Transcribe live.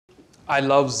I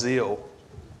love zeal,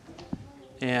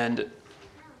 and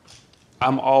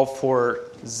I'm all for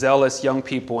zealous young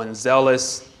people and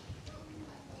zealous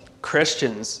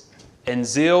Christians, and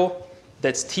zeal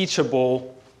that's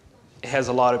teachable has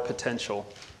a lot of potential.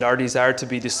 Our desire to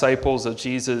be disciples of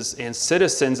Jesus and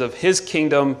citizens of his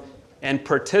kingdom and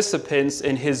participants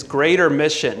in his greater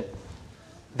mission.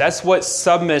 That's what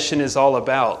submission is all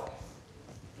about.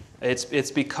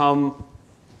 It's become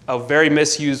a very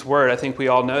misused word. I think we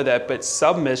all know that, but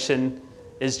submission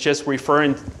is just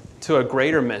referring to a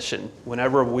greater mission.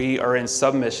 Whenever we are in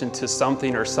submission to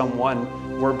something or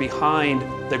someone, we're behind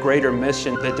the greater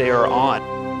mission that they are on.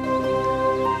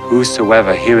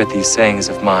 Whosoever heareth these sayings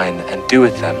of mine and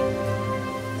doeth them,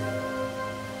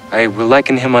 I will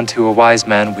liken him unto a wise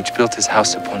man which built his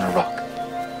house upon a rock.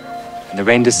 And the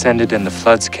rain descended, and the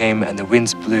floods came, and the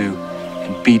winds blew,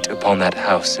 and beat upon that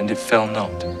house, and it fell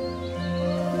not,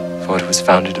 for it was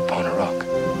founded upon a rock.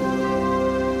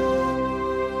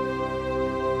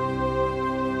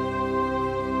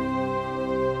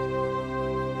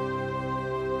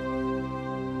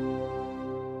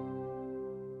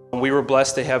 We were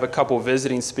blessed to have a couple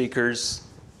visiting speakers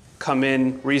come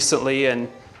in recently, and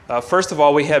first of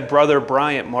all, we had Brother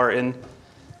Bryant Martin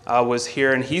was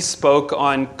here, and he spoke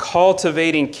on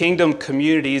cultivating kingdom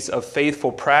communities of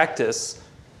faithful practice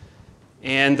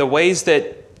and the ways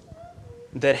that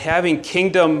having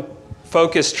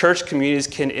kingdom-focused church communities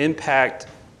can impact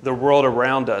the world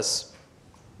around us.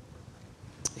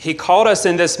 He called us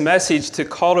in this message to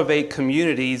cultivate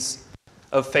communities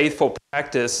of faithful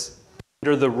practice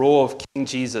under the rule of King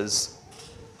Jesus,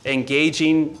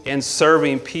 engaging and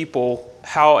serving people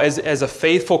how as a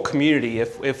faithful community,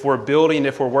 if we're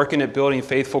working at building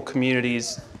faithful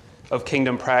communities of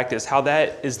kingdom practice, how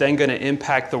that is then going to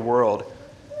impact the world.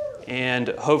 And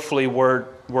hopefully we're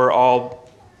all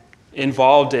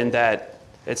involved in that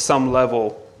at some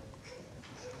level.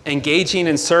 Engaging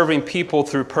and serving people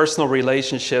through personal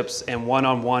relationships and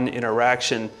one-on-one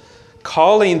interaction,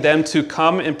 calling them to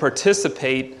come and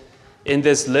participate in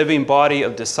this living body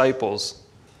of disciples,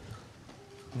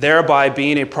 thereby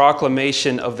being a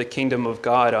proclamation of the kingdom of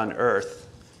God on earth.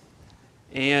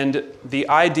 And the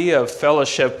idea of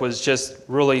fellowship was just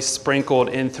really sprinkled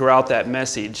in throughout that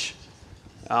message.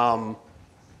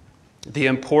 The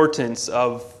importance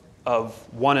of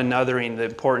one anothering, the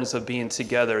importance of being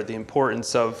together, the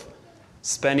importance of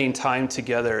spending time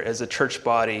together as a church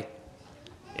body,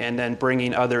 and then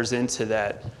bringing others into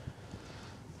that.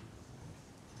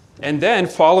 And then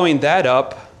following that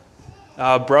up,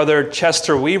 Brother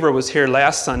Chester Weaver was here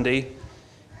last Sunday,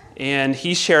 and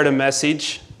he shared a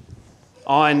message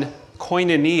on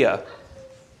koinonia,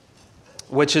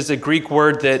 which is a Greek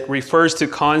word that refers to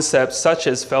concepts such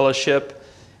as fellowship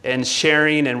and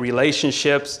sharing and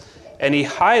relationships. And he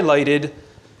highlighted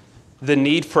the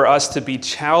need for us to be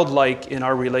childlike in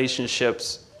our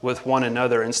relationships with one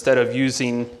another instead of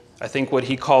using, I think, what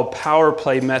he called power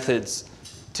play methods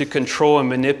to control and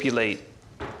manipulate.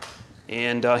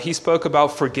 And he spoke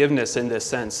about forgiveness in this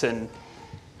sense. And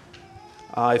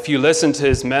if you listen to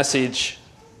his message,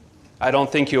 I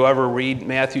don't think you'll ever read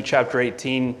Matthew chapter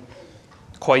 18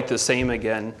 quite the same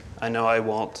again. I know I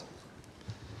won't.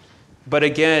 But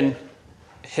again,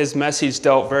 his message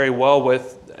dealt very well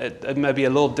with maybe a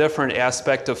little different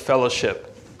aspect of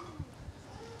fellowship.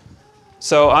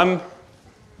 So I'm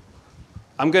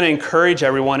going to encourage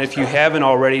everyone, if you haven't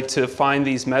already, to find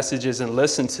these messages and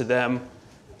listen to them,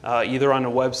 either on the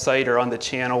website or on the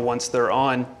channel once they're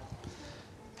on,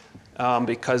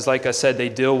 because like I said, they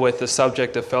deal with the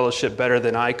subject of fellowship better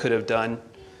than I could have done.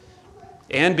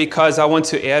 And because I want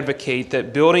to advocate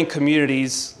that building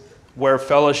communities where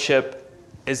fellowship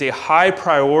is a high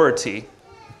priority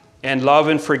and love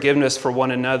and forgiveness for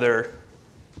one another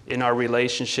in our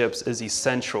relationships is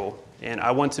essential. And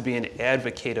I want to be an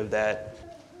advocate of that.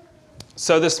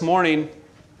 So this morning,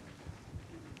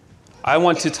 I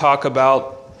want to talk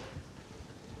about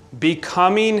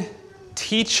becoming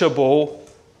teachable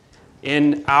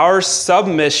in our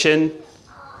submission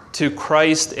to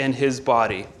Christ and his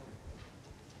body.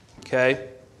 Okay?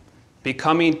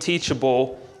 Becoming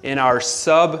teachable in our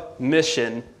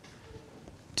submission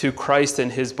to Christ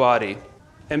and his body.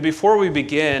 And before we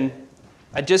begin,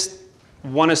 I just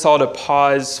want us all to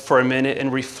pause for a minute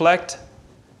and reflect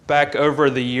back over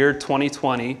the year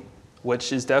 2020,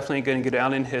 which is definitely going to go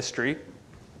down in history,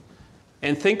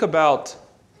 and think about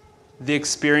the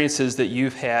experiences that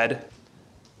you've had.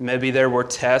 Maybe there were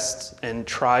tests and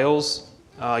trials.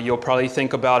 You'll probably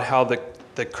think about how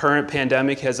the current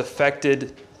pandemic has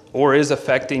affected or is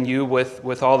affecting you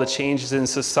with all the changes in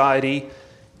society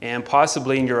and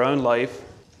possibly in your own life.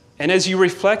 And as you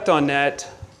reflect on that,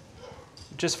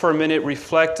 just for a minute,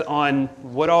 reflect on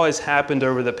what all has happened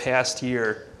over the past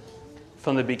year,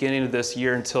 from the beginning of this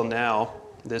year until now.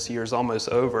 This year's almost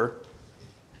over.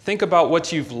 Think about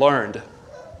what you've learned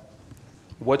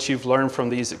from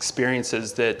these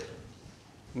experiences that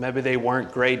maybe they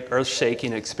weren't great,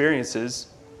 earth-shaking experiences,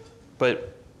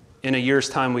 but in a year's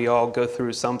time, we all go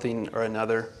through something or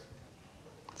another.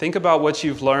 Think about what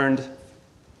you've learned.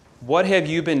 What have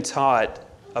you been taught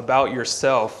about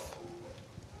yourself?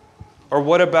 Or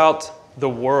what about the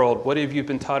world? What have you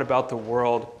been taught about the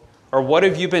world? Or what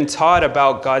have you been taught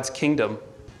about God's kingdom?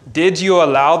 Did you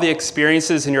allow the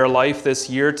experiences in your life this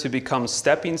year to become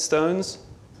stepping stones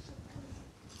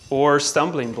or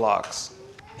stumbling blocks?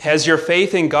 Has your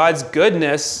faith in God's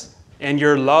goodness and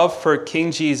your love for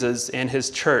King Jesus and his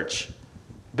church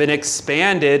been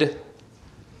expanded,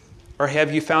 or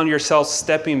have you found yourself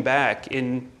stepping back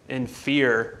in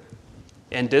fear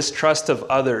and distrust of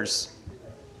others,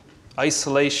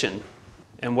 isolation,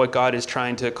 and what God is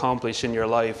trying to accomplish in your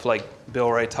life, like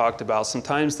Bill Ray talked about?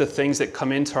 Sometimes the things that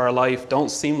come into our life don't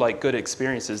seem like good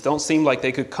experiences, don't seem like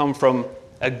they could come from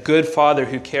a good Father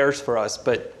who cares for us,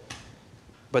 but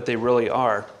they really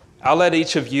are. I'll let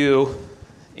each of you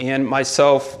and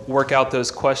myself work out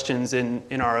those questions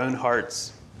in our own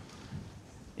hearts.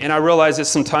 And I realize that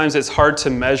sometimes it's hard to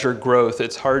measure growth.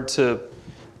 It's hard to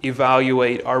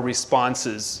evaluate our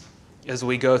responses as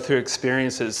we go through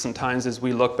experiences. Sometimes as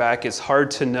we look back, it's hard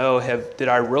to know, did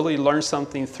I really learn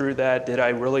something through that? Did I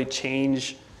really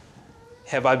change?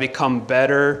 Have I become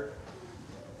better?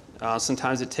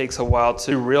 Sometimes it takes a while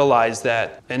to realize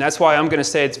that. And that's why I'm going to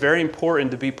say it's very important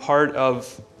to be part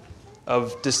of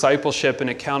discipleship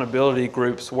and accountability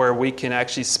groups where we can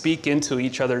actually speak into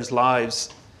each other's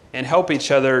lives and help each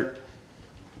other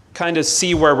kind of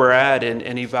see where we're at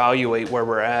and evaluate where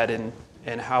we're at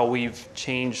and how we've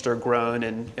changed or grown,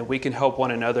 and we can help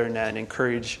one another in that and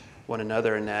encourage one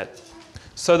another in that.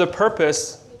 So the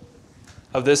purpose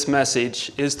of this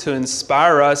message is to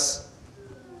inspire us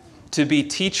to be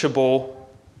teachable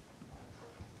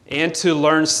and to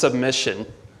learn submission,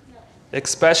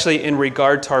 especially in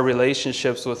regard to our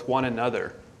relationships with one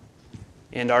another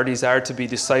and our desire to be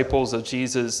disciples of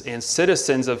Jesus and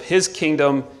citizens of his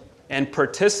kingdom and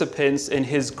participants in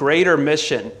his greater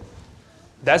mission.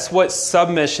 That's what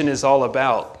submission is all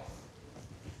about.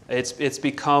 It's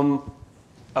become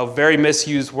a very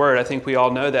misused word. I think we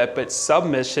all know that. But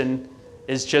submission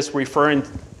is just referring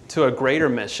to a greater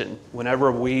mission.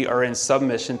 Whenever we are in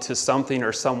submission to something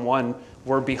or someone,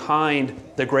 we're behind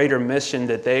the greater mission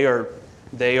that they are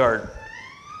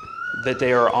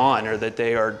on, or that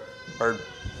they are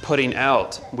putting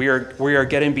out. We are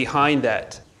getting behind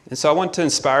that. And so I want to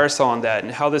inspire us on that,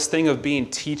 and how this thing of being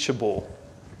teachable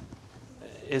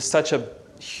is such a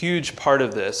huge part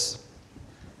of this,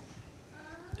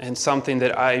 and something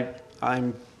that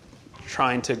I'm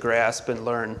trying to grasp and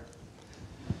learn.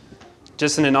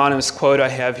 Just an anonymous quote I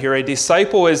have here: a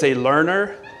disciple is a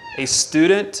learner, a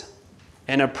student,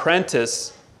 an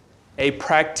apprentice, a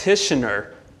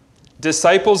practitioner.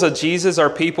 Disciples of Jesus are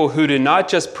people who do not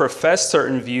just profess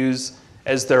certain views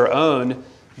as their own,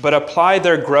 but apply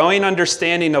their growing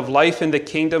understanding of life in the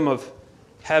kingdom of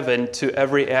heaven to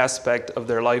every aspect of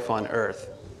their life on earth.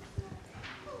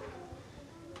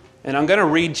 And I'm going to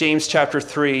read James chapter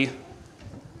 3.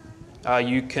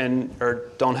 You can, or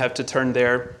don't have to turn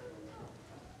there.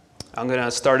 I'm going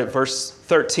to start at verse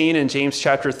 13 in James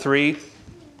chapter 3.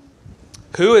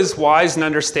 Who is wise and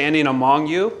understanding among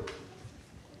you?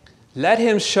 Let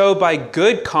him show by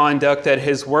good conduct that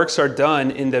his works are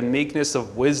done in the meekness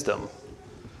of wisdom.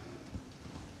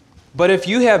 But if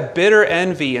you have bitter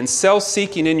envy and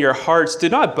self-seeking in your hearts, do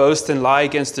not boast and lie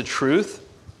against the truth.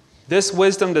 This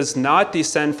wisdom does not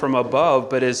descend from above,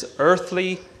 but is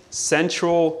earthly,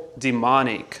 sensual,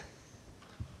 demonic.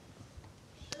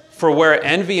 For where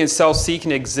envy and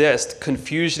self-seeking exist,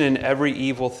 confusion and every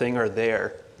evil thing are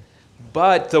there.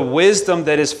 But the wisdom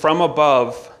that is from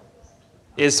above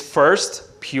is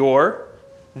first pure,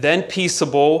 then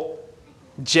peaceable,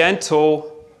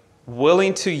 gentle,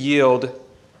 willing to yield,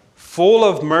 full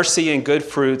of mercy and good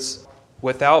fruits,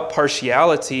 without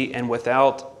partiality and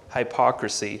without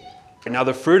hypocrisy. And now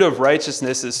the fruit of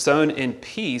righteousness is sown in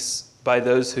peace by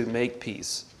those who make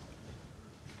peace.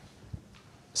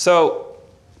 So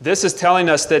this is telling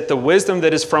us that the wisdom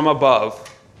that is from above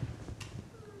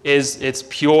it's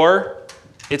pure,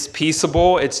 it's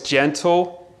peaceable, it's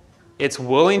gentle, it's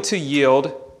willing to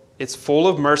yield, it's full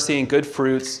of mercy and good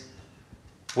fruits,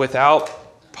 without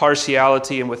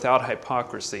partiality and without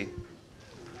hypocrisy.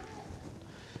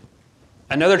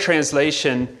 Another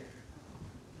translation,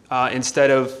 instead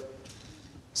of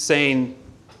saying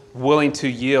willing to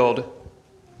yield,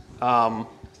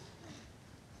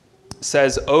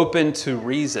 says open to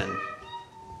reason.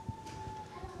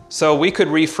 So we could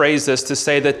rephrase this to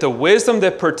say that the wisdom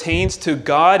that pertains to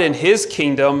God and his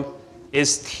kingdom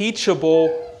is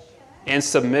teachable and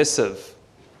submissive,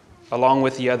 along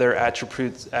with the other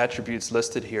attributes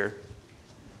listed here.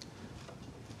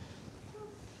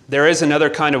 There is another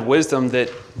kind of wisdom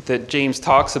that James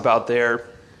talks about there,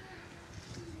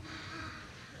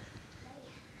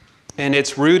 and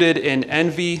it's rooted in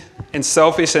envy and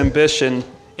selfish ambition,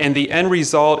 and the end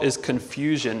result is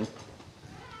confusion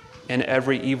and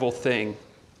every evil thing.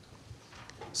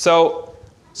 So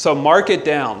mark it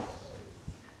down.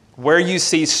 Where you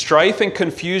see strife and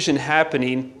confusion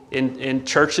happening in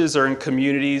churches or in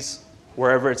communities,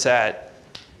 wherever it's at,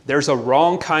 there's a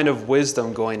wrong kind of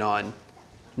wisdom going on,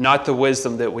 not the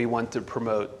wisdom that we want to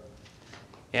promote.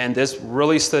 And this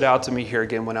really stood out to me here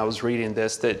again when I was reading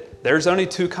this, that there's only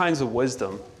two kinds of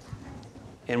wisdom,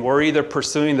 and we're either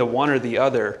pursuing the one or the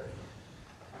other.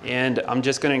 And I'm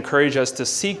just going to encourage us to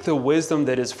seek the wisdom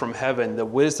that is from heaven, the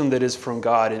wisdom that is from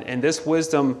God. And this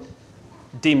wisdom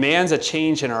demands a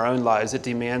change in our own lives. It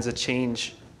demands a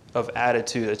change of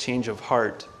attitude, a change of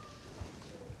heart.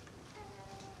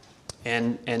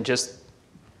 And just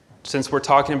since we're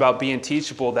talking about being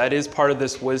teachable, that is part of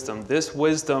this wisdom. This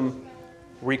wisdom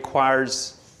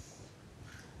requires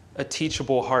a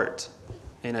teachable heart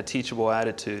and a teachable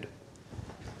attitude.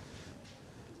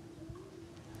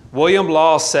 William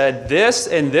Law said, "This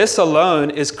and this alone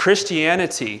is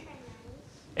Christianity,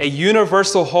 a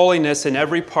universal holiness in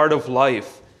every part of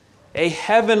life, a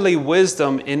heavenly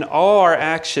wisdom in all our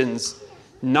actions,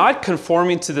 not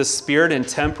conforming to the spirit and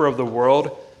temper of the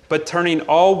world, but turning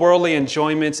all worldly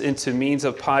enjoyments into means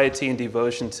of piety and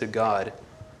devotion to God."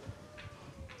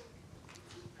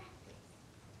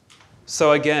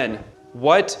 So again,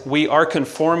 what we are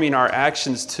conforming our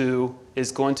actions to is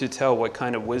going to tell what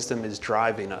kind of wisdom is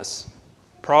driving us.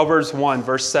 Proverbs 1,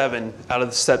 verse 7, out of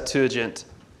the Septuagint,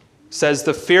 says,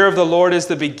 "The fear of the Lord is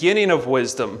the beginning of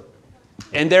wisdom,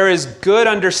 and there is good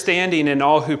understanding in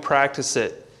all who practice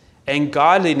it, and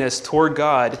godliness toward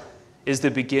God is the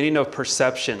beginning of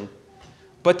perception.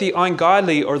 But the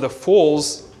ungodly or the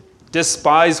fools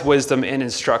despise wisdom and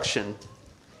instruction.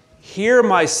 Hear,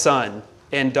 my son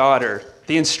and daughter,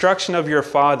 the instruction of your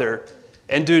father,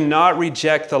 and do not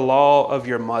reject the law of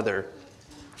your mother.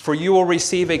 For you will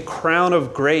receive a crown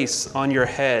of grace on your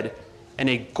head and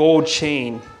a gold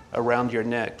chain around your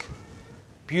neck."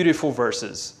 Beautiful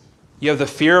verses. You have the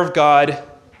fear of God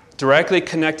directly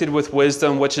connected with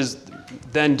wisdom, which is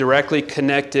then directly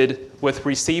connected with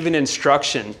receiving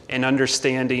instruction and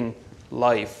understanding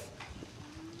life.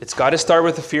 It's got to start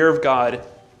with the fear of God,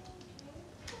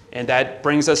 and that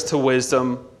brings us to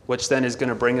wisdom, which then is going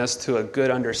to bring us to a good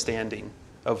understanding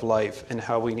of life and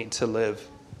how we need to live.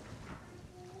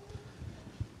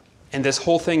 And this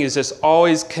whole thing is just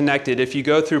always connected. If you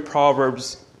go through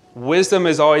Proverbs, wisdom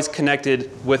is always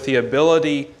connected with the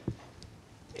ability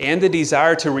and the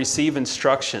desire to receive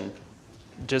instruction.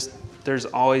 Just there's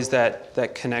always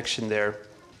that connection there.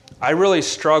 I really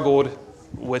struggled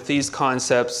with these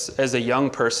concepts as a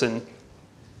young person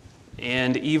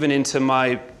and even into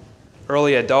my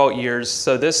early adult years.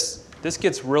 So this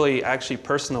gets really actually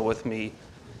personal with me.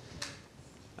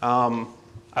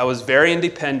 I was very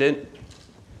independent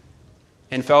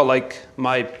and felt like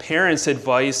my parents'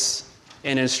 advice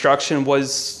and instruction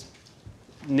was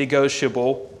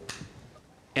negotiable,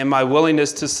 and my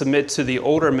willingness to submit to the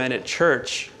older men at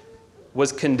church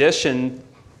was conditioned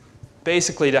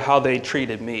basically to how they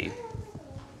treated me.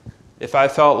 If I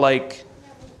felt like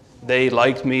they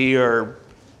liked me or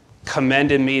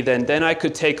commended me, then I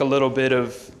could take a little bit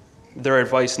of their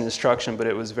advice and instruction, but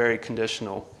it was very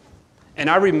conditional. And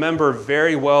I remember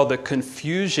very well the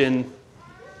confusion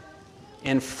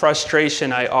and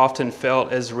frustration I often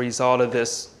felt as a result of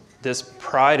this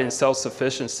pride and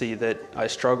self-sufficiency that I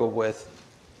struggled with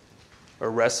or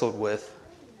wrestled with.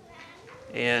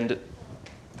 And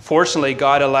fortunately,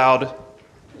 God allowed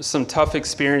some tough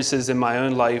experiences in my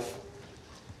own life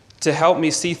to help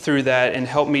me see through that and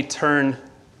help me turn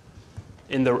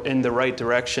in the right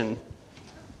direction.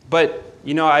 But,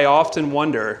 I often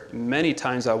wonder, many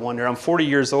times I wonder, I'm 40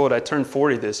 years old, I turned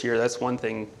 40 this year. That's one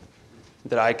thing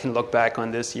that I can look back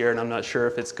on this year, and I'm not sure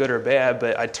if it's good or bad,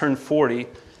 but I turned 40,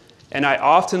 and I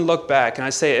often look back and I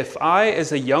say, if I,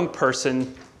 as a young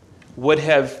person, would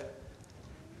have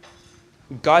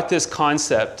got this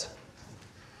concept,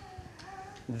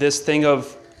 this thing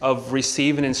of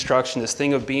receiving instruction, this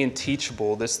thing of being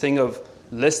teachable, this thing of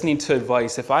listening to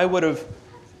advice, if I would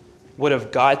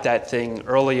have got that thing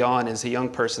early on as a young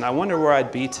person, I wonder where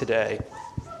I'd be today.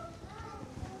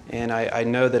 and I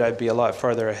know that I'd be a lot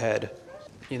farther ahead.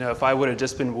 You know, if I would have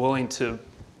just been willing to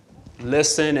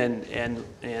listen and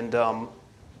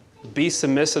be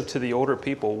submissive to the older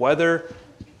people, whether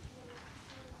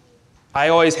I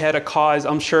always had a cause,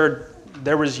 I'm sure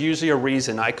there was usually a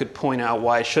reason I could point out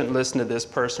why I shouldn't listen to this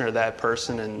person or that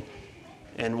person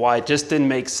and why it just didn't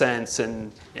make sense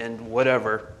and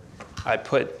whatever. I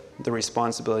put the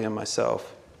responsibility on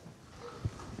myself.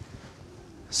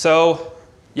 So,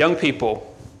 young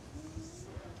people,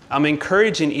 I'm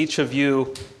encouraging each of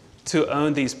you to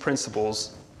own these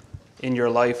principles in your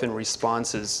life and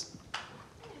responses.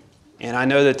 And I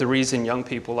know that the reason young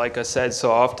people, like I said,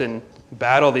 so often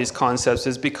battle these concepts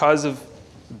is because of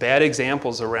bad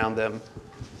examples around them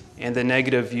and the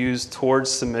negative views towards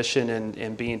submission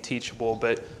and being teachable.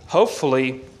 But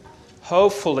hopefully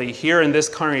here in this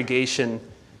congregation,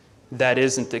 that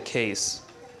isn't the case.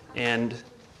 And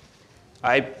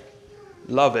I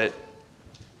love it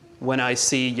when I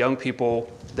see young people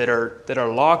that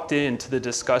are locked into the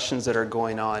discussions that are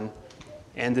going on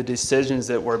and the decisions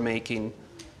that we're making.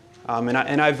 And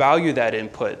I value that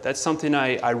input. That's something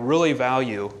I really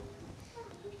value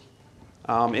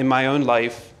in my own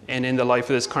life and in the life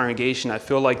of this congregation. I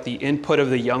feel like the input of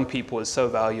the young people is so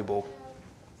valuable.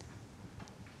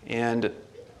 And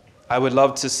I would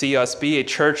love to see us be a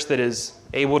church that is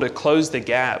able to close the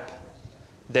gap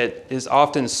that is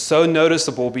often so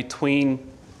noticeable between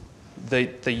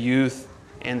the youth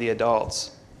and the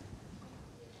adults.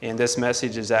 And this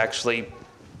message is actually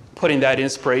putting that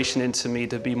inspiration into me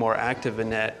to be more active in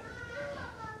that.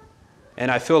 And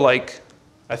I feel like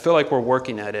we're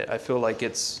working at it. I feel like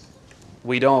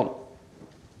we don't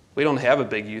have a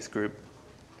big youth group.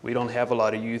 We don't have a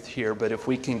lot of youth here, but if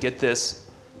we can get this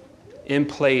in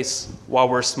place while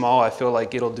we're small, I feel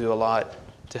like it'll do a lot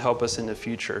to help us in the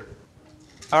future.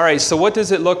 All right, so what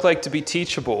does it look like to be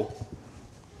teachable?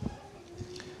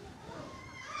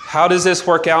 How does this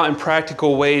work out in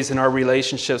practical ways in our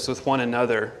relationships with one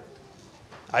another?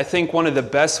 I think one of the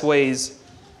best ways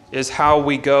is how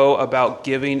we go about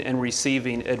giving and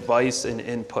receiving advice and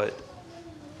input.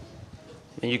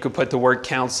 And you could put the word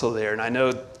counsel there, and I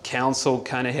know counsel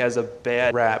kind of has a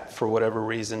bad rap for whatever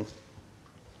reason.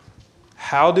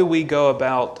 How do we go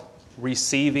about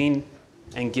receiving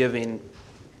and giving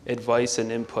advice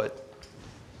and input?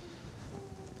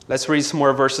 Let's read some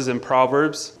more verses in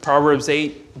Proverbs. Proverbs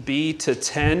 8b to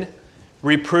 10.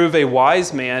 Reprove a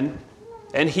wise man,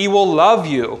 and he will love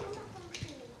you.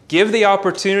 Give the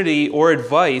opportunity or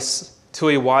advice to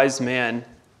a wise man,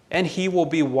 and he will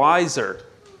be wiser.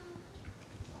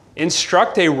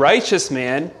 Instruct a righteous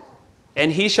man,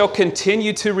 and he shall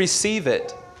continue to receive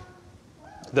it.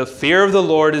 The fear of the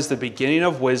Lord is the beginning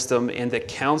of wisdom, and the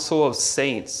counsel of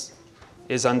saints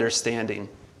is understanding.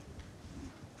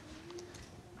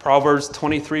 Proverbs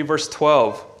 23, verse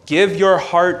 12. Give your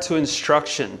heart to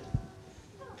instruction,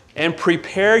 and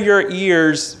prepare your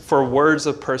ears for words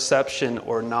of perception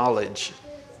or knowledge.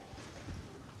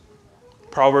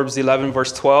 Proverbs 11,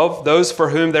 verse 12. Those for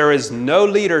whom there is no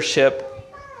leadership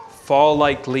fall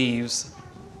like leaves,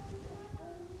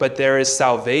 but there is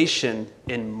salvation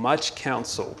in much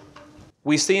counsel.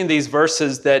 We see in these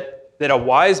verses that a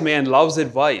wise man loves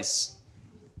advice.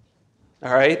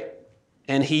 All right?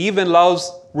 And he even loves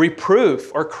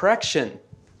reproof or correction.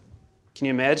 Can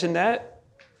you imagine that?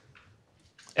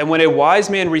 And when a wise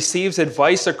man receives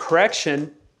advice or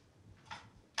correction,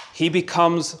 he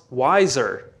becomes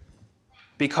wiser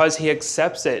because he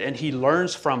accepts it and he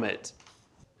learns from it.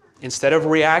 Instead of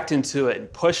reacting to it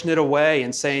and pushing it away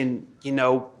and saying,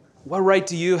 what right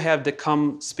do you have to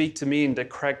come speak to me and to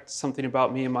correct something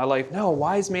about me in my life? No, a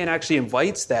wise man actually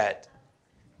invites that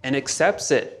and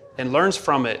accepts it and learns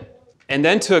from it. And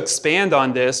then to expand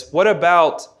on this, what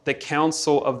about the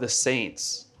counsel of the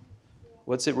saints?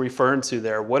 What's it referring to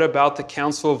there? What about the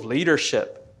counsel of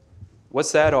leadership?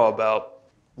 What's that all about?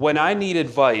 When I need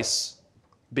advice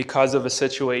because of a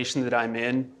situation that I'm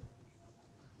in,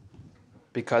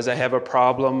 because I have a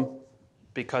problem,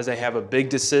 because I have a big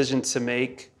decision to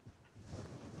make,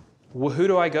 who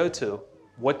do I go to?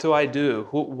 What do I do?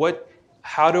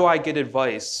 How do I get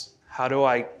advice? How do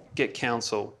I get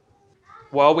counsel?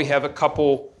 Well, we have a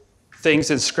couple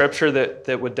things in Scripture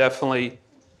that would definitely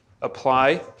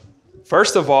apply.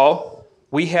 First of all,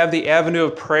 we have the avenue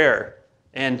of prayer.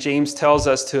 And James tells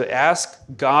us to ask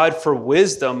God for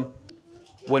wisdom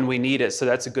when we need it. So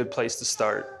that's a good place to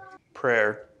start,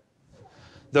 prayer.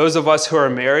 Those of us who are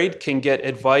married can get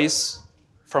advice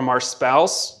from our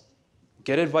spouse.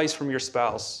 Get advice from your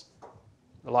spouse.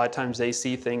 A lot of times they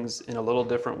see things in a little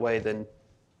different way than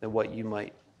what you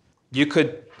might. You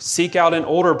could seek out an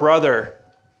older brother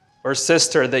or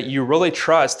sister that you really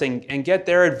trust and get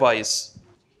their advice.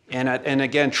 And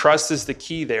again, trust is the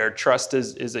key there. Trust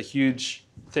is a huge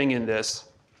thing in this.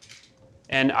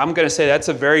 And I'm going to say that's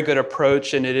a very good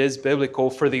approach, and it is biblical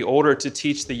for the older to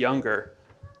teach the younger.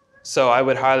 So I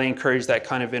would highly encourage that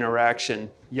kind of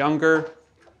interaction. Younger,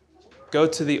 go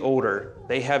to the older.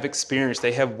 They have experience.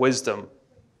 They have wisdom.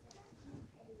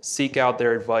 Seek out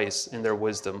their advice and their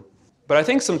wisdom. But I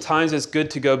think sometimes it's good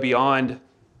to go beyond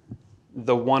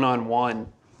the one-on-one,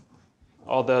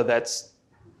 although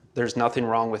there's nothing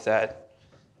wrong with that.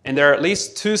 And there are at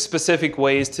least two specific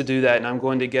ways to do that, and I'm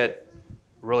going to get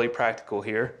really practical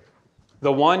here.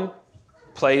 The one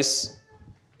place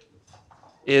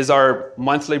is our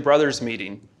monthly brothers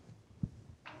meeting.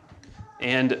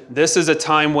 And this is a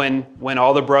time when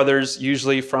all the brothers,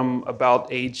 usually from about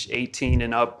age 18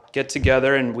 and up, get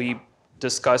together and we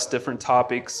discuss different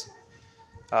topics.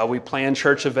 We plan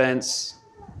church events,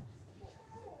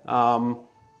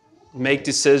 make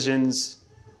decisions,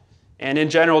 and in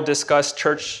general discuss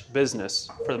church business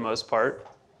for the most part.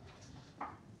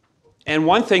 And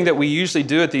one thing that we usually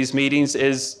do at these meetings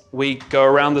is we go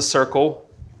around the circle,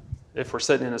 if we're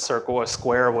sitting in a circle, a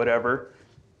square or whatever,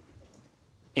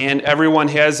 and everyone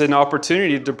has an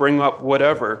opportunity to bring up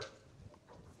whatever.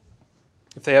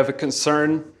 If they have a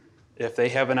concern, if they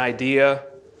have an idea,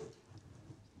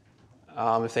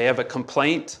 if they have a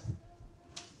complaint,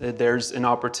 there's an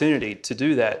opportunity to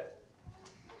do that.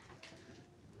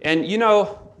 And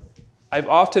I've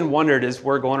often wondered as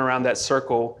we're going around that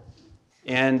circle,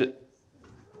 and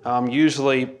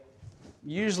usually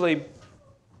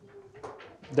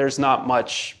there's not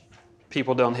much,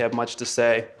 people don't have much to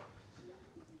say.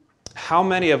 How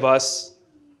many of us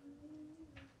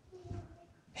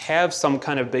have some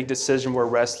kind of big decision we're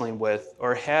wrestling with,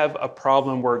 or have a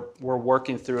problem we're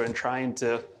working through and trying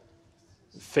to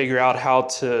figure out how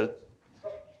to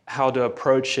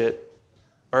approach it,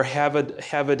 or have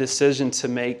a decision to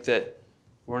make that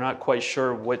we're not quite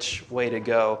sure which way to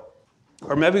go?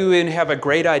 Or maybe we even have a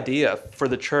great idea for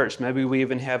the church. Maybe we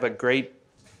even have a great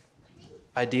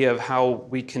idea of how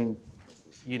we can,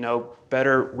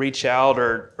 better reach out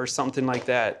or something like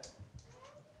that.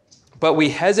 But we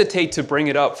hesitate to bring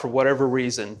it up for whatever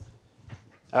reason.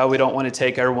 We don't want to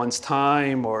take everyone's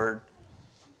time, or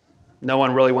no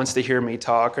one really wants to hear me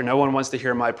talk, or no one wants to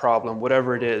hear my problem,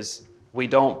 whatever it is. We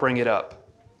don't bring it up.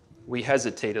 We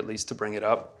hesitate at least to bring it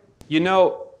up. In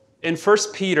 1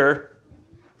 Peter,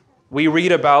 we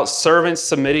read about servants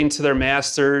submitting to their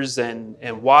masters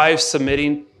and wives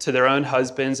submitting to their own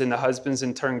husbands, and the husbands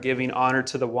in turn giving honor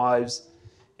to the wives.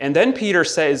 And then Peter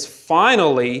says,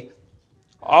 finally,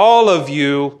 all of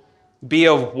you be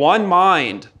of one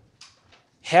mind,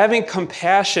 having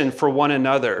compassion for one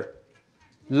another.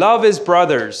 Love as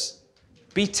brothers.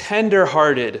 Be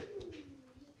tender-hearted.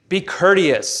 Be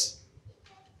courteous,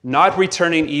 not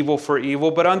returning evil for evil,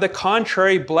 but on the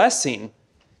contrary, blessing,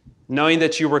 knowing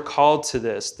that you were called to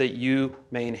this, that you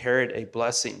may inherit a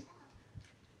blessing.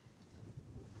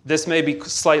 This may be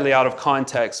slightly out of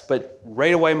context, but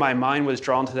right away my mind was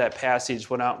drawn to that passage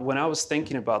when I was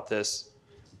thinking about this.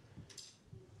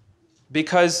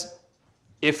 Because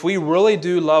if we really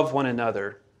do love one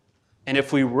another, and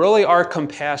if we really are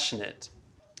compassionate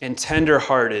and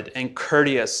tender-hearted and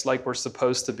courteous like we're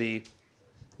supposed to be,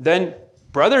 then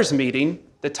brothers meeting,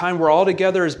 the time we're all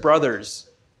together as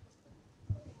brothers,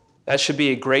 that should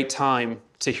be a great time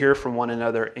to hear from one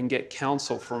another and get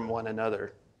counsel from one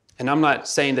another. And I'm not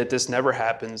saying that this never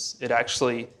happens. It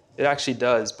actually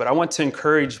does. But I want to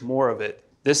encourage more of it.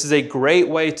 This is a great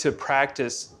way to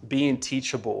practice being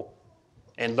teachable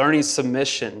and learning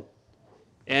submission.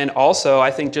 And also, I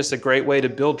think, just a great way to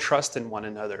build trust in one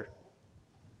another.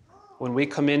 When we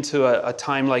come into a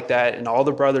time like that and all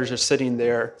the brothers are sitting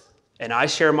there and I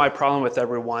share my problem with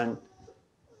everyone,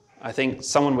 I think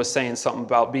someone was saying something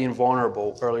about being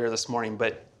vulnerable earlier this morning,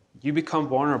 but you become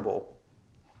vulnerable.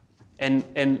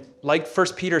 And like 1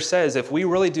 Peter says, if we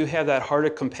really do have that heart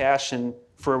of compassion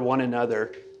for one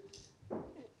another,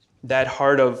 that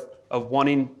heart of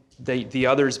wanting the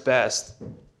other's best,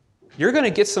 you're going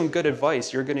to get some good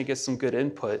advice. You're going to get some good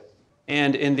input.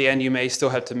 And in the end, you may still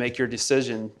have to make your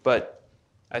decision, but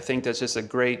I think that's just a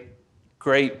great,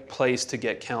 great place to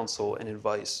get counsel and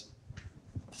advice.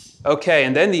 Okay,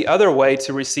 and then the other way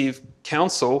to receive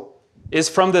counsel is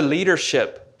from the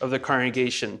leadership of the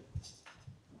congregation.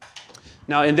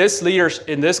 Now, in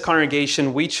this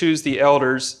congregation, we choose the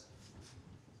elders,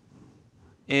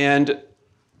 and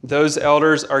those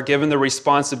elders are given the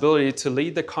responsibility to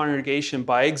lead the congregation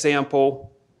by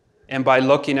example and by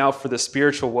looking out for the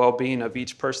spiritual well-being of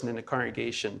each person in the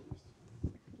congregation,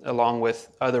 along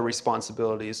with other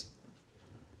responsibilities.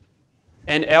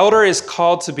 An elder is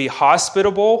called to be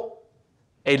hospitable,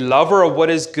 a lover of what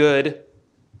is good,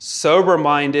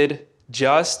 sober-minded,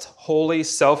 just, holy,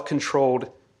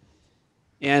 self-controlled.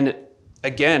 And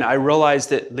again, I realize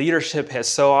that leadership has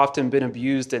so often been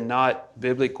abused and not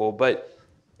biblical, but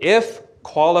if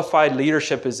qualified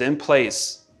leadership is in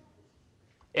place,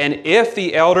 and if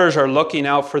the elders are looking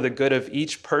out for the good of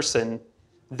each person,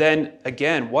 then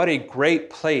again, what a great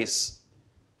place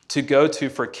to go to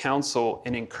for counsel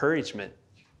and encouragement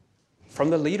from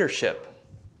the leadership.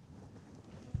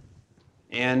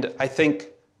 And I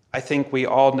think we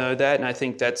all know that, and I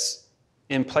think that's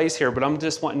in place here, but I'm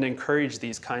just wanting to encourage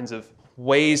these kinds of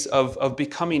ways of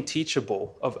becoming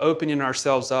teachable, of opening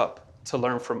ourselves up to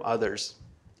learn from others.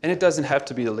 And it doesn't have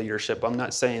to be the leadership, I'm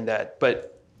not saying that,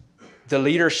 but the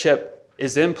leadership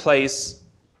is in place,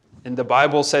 and the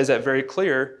Bible says that very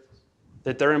clear,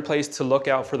 that they're in place to look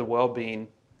out for the well-being,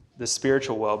 the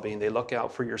spiritual well-being. They look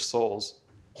out for your souls.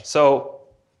 So,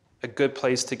 a good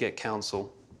place to get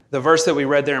counsel. The verse that we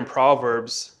read there in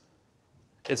Proverbs,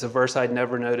 it's a verse I'd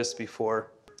never noticed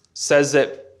before, says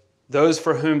that those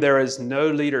for whom there is no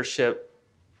leadership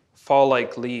fall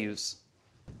like leaves.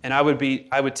 And I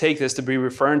would take this to be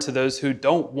referring to those who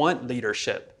don't want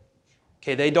leadership.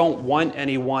 Okay, they don't want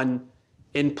anyone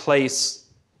in place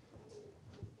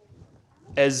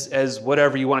as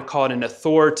whatever you want to call it, an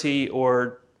authority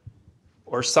or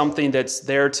something that's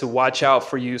there to watch out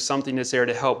for you, something that's there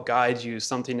to help guide you,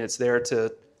 something that's there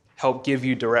to help give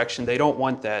you direction. They don't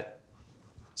want that.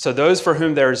 So those for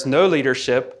whom there is no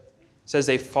leadership, says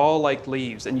they fall like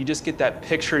leaves. And you just get that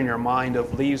picture in your mind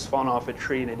of leaves falling off a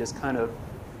tree and they just kind of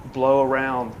blow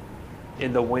around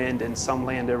in the wind, and some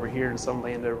land over here and some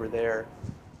land over there.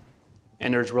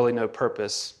 And there's really no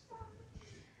purpose.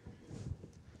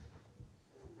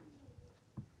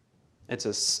 It's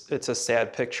a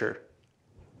sad picture.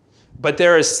 But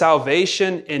there is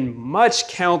salvation in much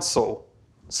counsel.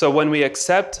 So when we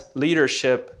accept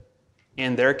leadership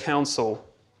and their counsel,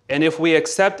 and if we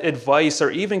accept advice or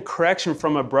even correction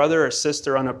from a brother or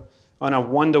sister on a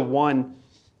one-to-one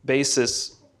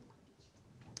basis,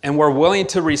 and we're willing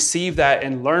to receive that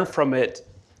and learn from it,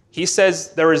 he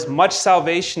says there is much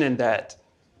salvation in that.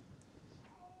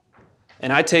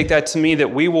 And I take that to mean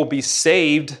that we will be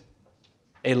saved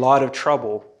a lot of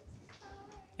trouble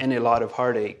and a lot of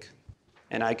heartache.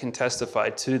 And I can testify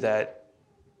to that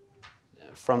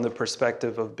from the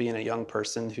perspective of being a young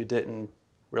person who didn't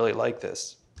really like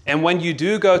this. And when you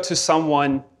do go to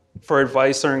someone for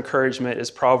advice or encouragement, as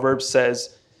Proverbs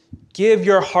says, give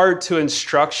your heart to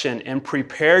instruction and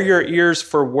prepare your ears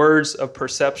for words of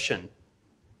perception.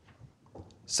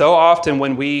 So often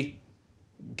when we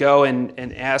go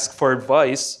and ask for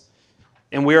advice,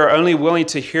 and we are only willing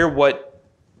to hear what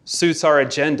suits our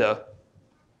agenda,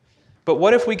 but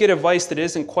what if we get advice that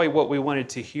isn't quite what we wanted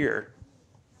to hear?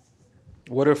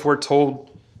 What if we're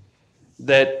told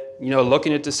that,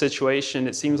 looking at the situation,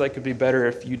 it seems like it'd be better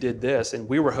if you did this, and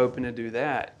we were hoping to do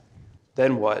that?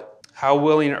 Then what? How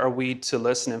willing are we to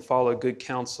listen and follow good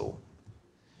counsel?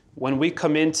 When we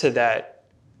come into that,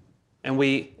 and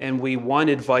we want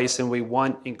advice and we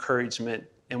want encouragement,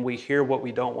 and we hear what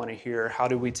we don't want to hear, how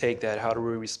do we take that? How do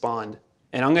we respond?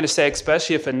 And I'm going to say,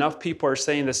 especially if enough people are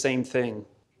saying the same thing,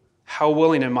 how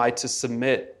willing am I to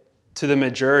submit to the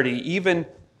majority, even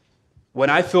when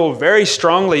I feel very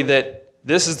strongly that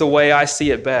this is the way I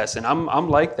see it best? And I'm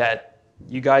like that.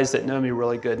 You guys that know me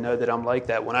really good know that I'm like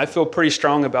that. When I feel pretty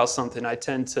strong about something, I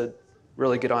tend to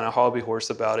really get on a hobby horse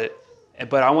about it.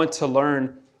 But I want to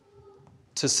learn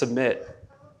to submit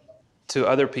to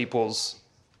other people's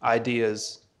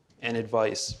ideas and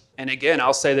advice. And again,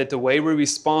 I'll say that the way we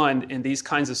respond in these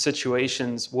kinds of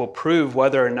situations will prove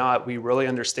whether or not we really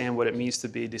understand what it means to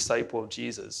be a disciple of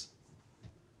Jesus.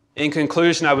 In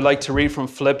conclusion, I would like to read from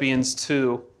Philippians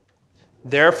 2.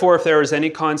 Therefore, if there is any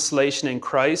consolation in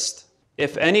Christ,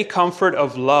 if any comfort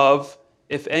of love,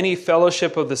 if any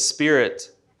fellowship of the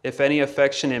Spirit, if any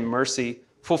affection and mercy,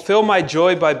 fulfill my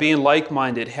joy by being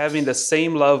like-minded, having the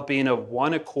same love, being of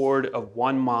one accord, of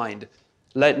one mind.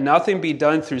 Let nothing be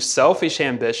done through selfish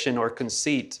ambition or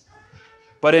conceit,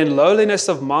 but in lowliness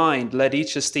of mind, let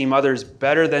each esteem others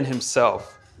better than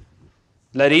himself.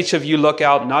 Let each of you look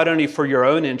out not only for your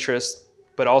own interest,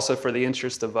 but also for the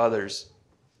interest of others.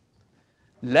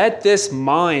 Let this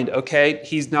mind, okay,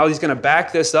 he's going to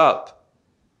back this up.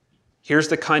 Here's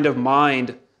the kind of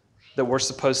mind that we're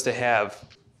supposed to have.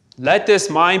 Let this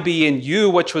mind be in you,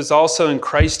 which was also in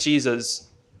Christ Jesus,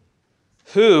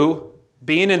 who,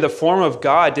 being in the form of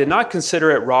God, did not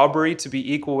consider it robbery to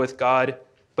be equal with God,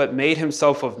 but made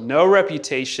himself of no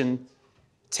reputation,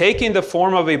 taking the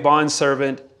form of a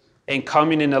bondservant and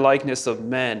coming in the likeness of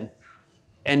men.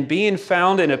 And being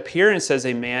found in appearance as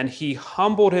a man, he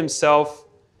humbled himself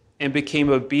and became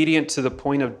obedient to the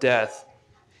point of death,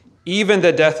 even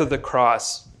the death of the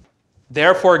cross.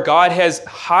 Therefore, God has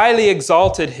highly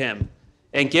exalted him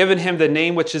and given him the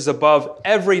name which is above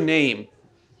every name,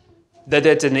 that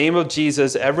at the name of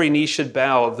Jesus every knee should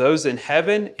bow, of those in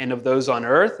heaven and of those on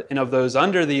earth and of those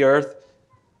under the earth,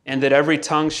 and that every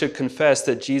tongue should confess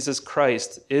that Jesus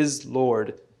Christ is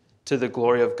Lord, to the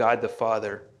glory of God the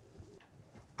Father.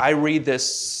 I read this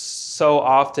so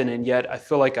often, and yet I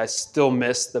feel like I still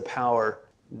miss the power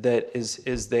that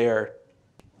is there.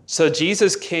 So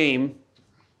Jesus came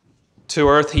to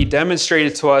earth. He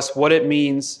demonstrated to us what it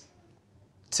means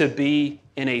to be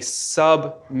in a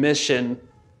submission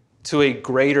to a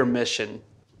greater mission.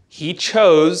 He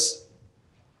chose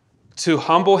to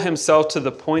humble himself to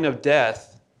the point of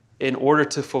death in order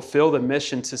to fulfill the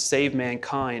mission to save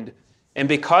mankind. And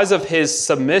because of his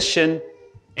submission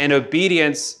and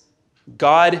obedience,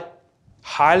 God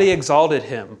highly exalted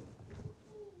him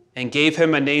and gave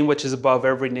him a name which is above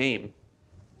every name.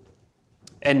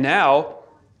 And now,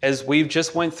 as we've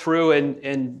just went through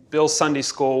in Bill's Sunday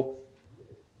school,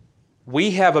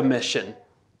 we have a mission.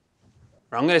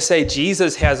 Or I'm going to say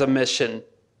Jesus has a mission.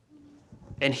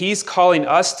 And he's calling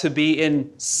us to be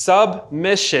in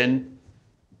submission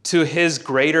to his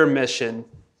greater mission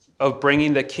of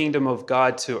bringing the kingdom of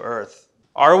God to earth.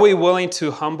 Are we willing to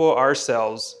humble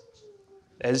ourselves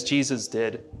as Jesus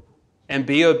did and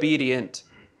be obedient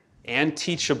and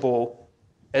teachable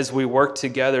as we work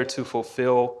together to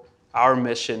fulfill our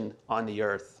mission on the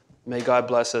earth? May God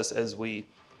bless us as we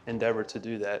endeavor to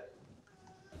do that.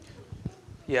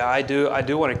 Yeah, I do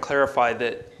want to clarify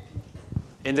that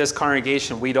in this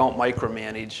congregation, we don't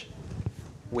micromanage.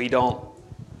 We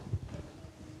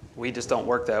just don't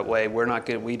work that way. We're not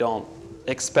good. We don't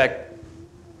expect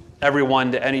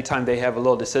everyone to, anytime they have a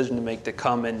little decision to make, to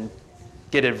come and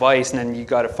get advice, and then you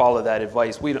got to follow that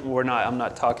advice. I'm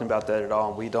not talking about that at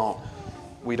all. We don't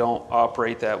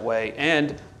operate that way.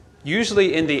 And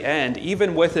usually in the end,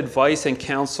 even with advice and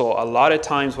counsel, a lot of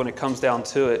times when it comes down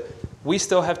to it, we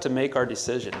still have to make our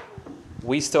decision.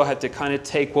 We still have to kind of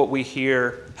take what we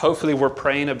hear. Hopefully we're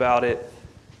praying about it.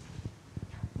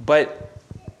 But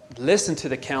listen to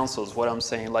the counsel is what I'm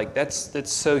saying. Like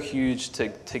that's so huge to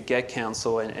get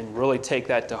counsel and really take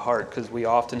that to heart, because we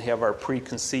often have our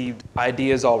preconceived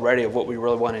ideas already of what we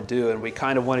really want to do, and we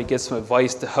kind of want to get some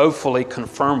advice to hopefully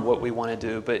confirm what we want to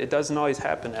do, but it doesn't always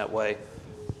happen that way.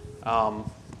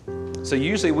 So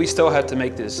usually we still have to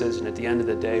make the decision. At the end of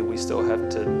the day, we still have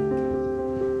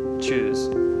to choose.